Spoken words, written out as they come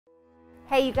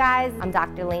Hey you guys, I'm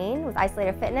Dr. Lane with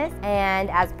Isolator Fitness, and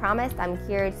as promised, I'm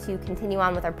here to continue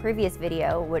on with our previous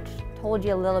video, which told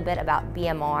you a little bit about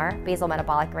BMR, Basal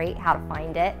Metabolic Rate, how to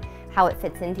find it, how it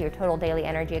fits into your total daily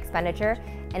energy expenditure.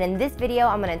 And in this video,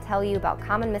 I'm going to tell you about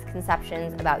common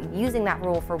misconceptions about using that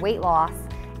rule for weight loss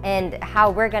and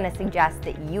how we're going to suggest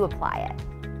that you apply it.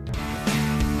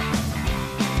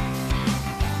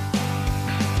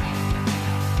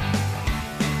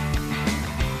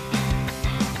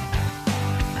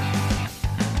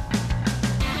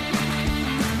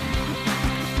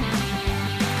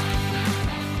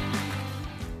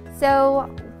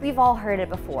 So we've all heard it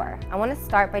before. I want to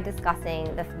start by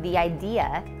discussing the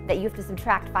idea that you have to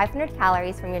subtract 500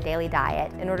 calories from your daily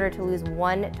diet in order to lose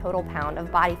 1 total pound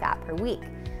of body fat per week.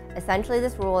 Essentially,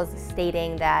 this rule is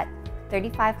stating that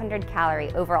 3,500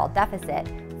 calorie overall deficit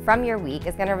from your week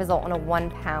is going to result in a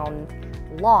 1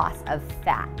 pound loss of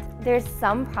fat. There's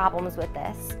some problems with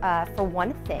this. For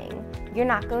one thing, you're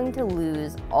not going to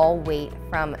lose all weight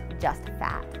from just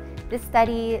fat. This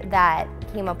study that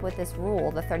came up with this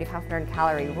rule, the 3,500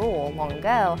 calorie rule long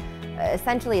ago,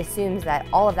 essentially assumes that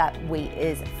all of that weight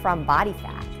is from body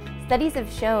fat. Studies have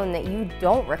shown that you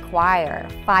don't require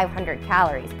 500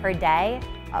 calories per day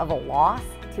of a loss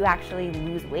to actually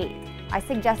lose weight. I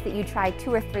suggest that you try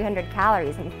 200 or 300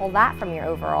 calories and pull that from your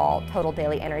overall total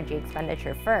daily energy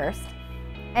expenditure first,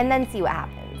 and then see what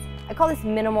happens. I call this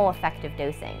minimal effective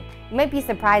dosing. You might be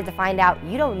surprised to find out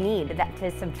you don't need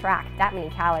to subtract that many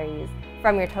calories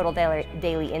from your total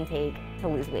daily intake to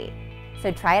lose weight.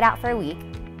 So try it out for a week,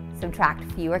 subtract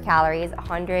fewer calories,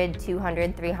 100,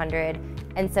 200, 300,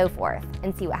 and so forth,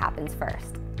 and see what happens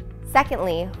first.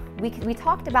 Secondly, we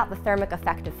talked about the thermic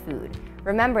effect of food.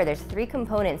 Remember, there's 3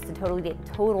 components to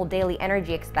total daily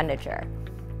energy expenditure.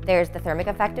 There's the thermic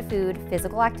effect of food,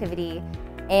 physical activity,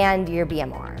 and your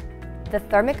BMR. The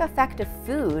thermic effect of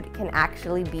food can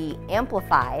actually be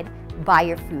amplified by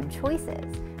your food choices.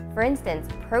 For instance,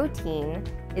 protein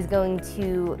is going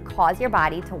to cause your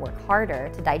body to work harder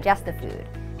to digest the food.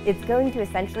 It's going to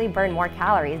essentially burn more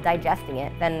calories digesting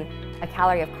it than a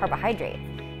calorie of carbohydrates.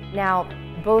 Now,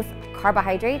 both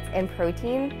carbohydrates and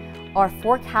protein are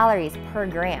 4 calories per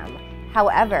gram.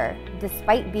 However,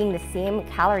 despite being the same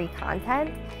calorie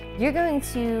content, you're going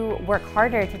to work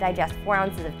harder to digest 4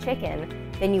 ounces of chicken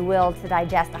than you will to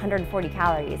digest 140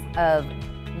 calories of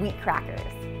wheat crackers,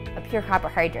 a pure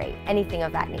carbohydrate, anything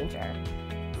of that nature.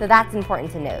 So that's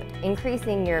important to note.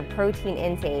 Increasing your protein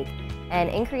intake and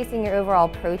increasing your overall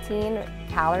protein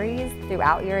calories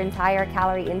throughout your entire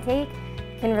calorie intake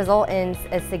can result in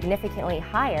a significantly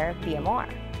higher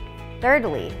BMR.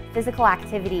 Thirdly, physical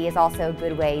activity is also a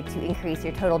good way to increase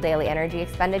your total daily energy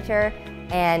expenditure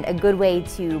and a good way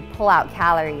to pull out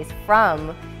calories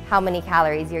from how many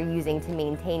calories you're using to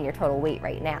maintain your total weight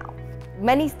right now.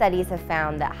 Many studies have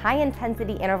found that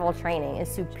high-intensity interval training is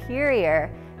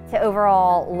superior to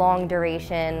overall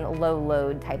long-duration,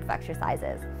 low-load type of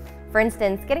exercises. For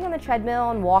instance, getting on the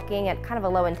treadmill and walking at kind of a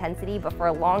low intensity but for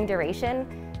a long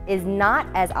duration is not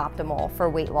as optimal for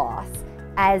weight loss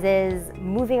as is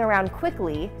moving around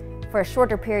quickly for a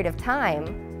shorter period of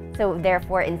time, so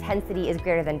therefore intensity is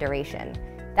greater than duration.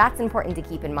 That's important to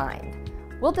keep in mind.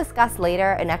 We'll discuss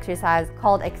later an exercise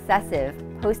called excessive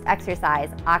post-exercise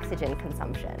oxygen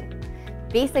consumption.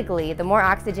 Basically, the more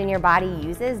oxygen your body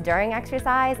uses during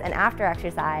exercise and after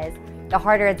exercise, the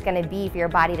harder it's going to be for your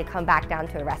body to come back down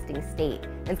to a resting state,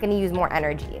 and it's going to use more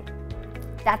energy.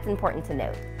 That's important to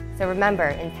note. So remember,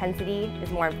 intensity is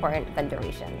more important than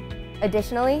duration.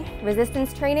 Additionally,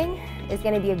 resistance training is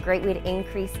going to be a great way to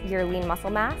increase your lean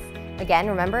muscle mass. Again,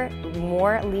 remember,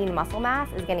 more lean muscle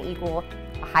mass is going to equal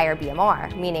a higher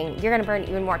BMR, meaning you're going to burn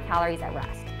even more calories at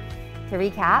rest. To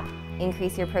recap,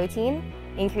 increase your protein,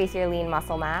 increase your lean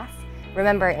muscle mass.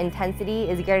 Remember, intensity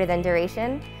is greater than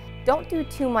duration. Don't do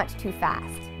too much too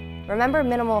fast. Remember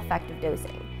minimal effective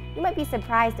dosing. You might be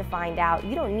surprised to find out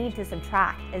you don't need to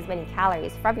subtract as many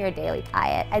calories from your daily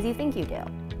diet as you think you do.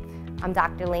 I'm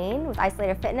Dr. Lane with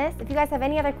Isolator Fitness. If you guys have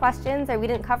any other questions or we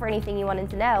didn't cover anything you wanted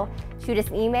to know, shoot us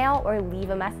an email or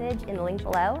leave a message in the link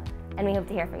below, and we hope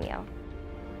to hear from you.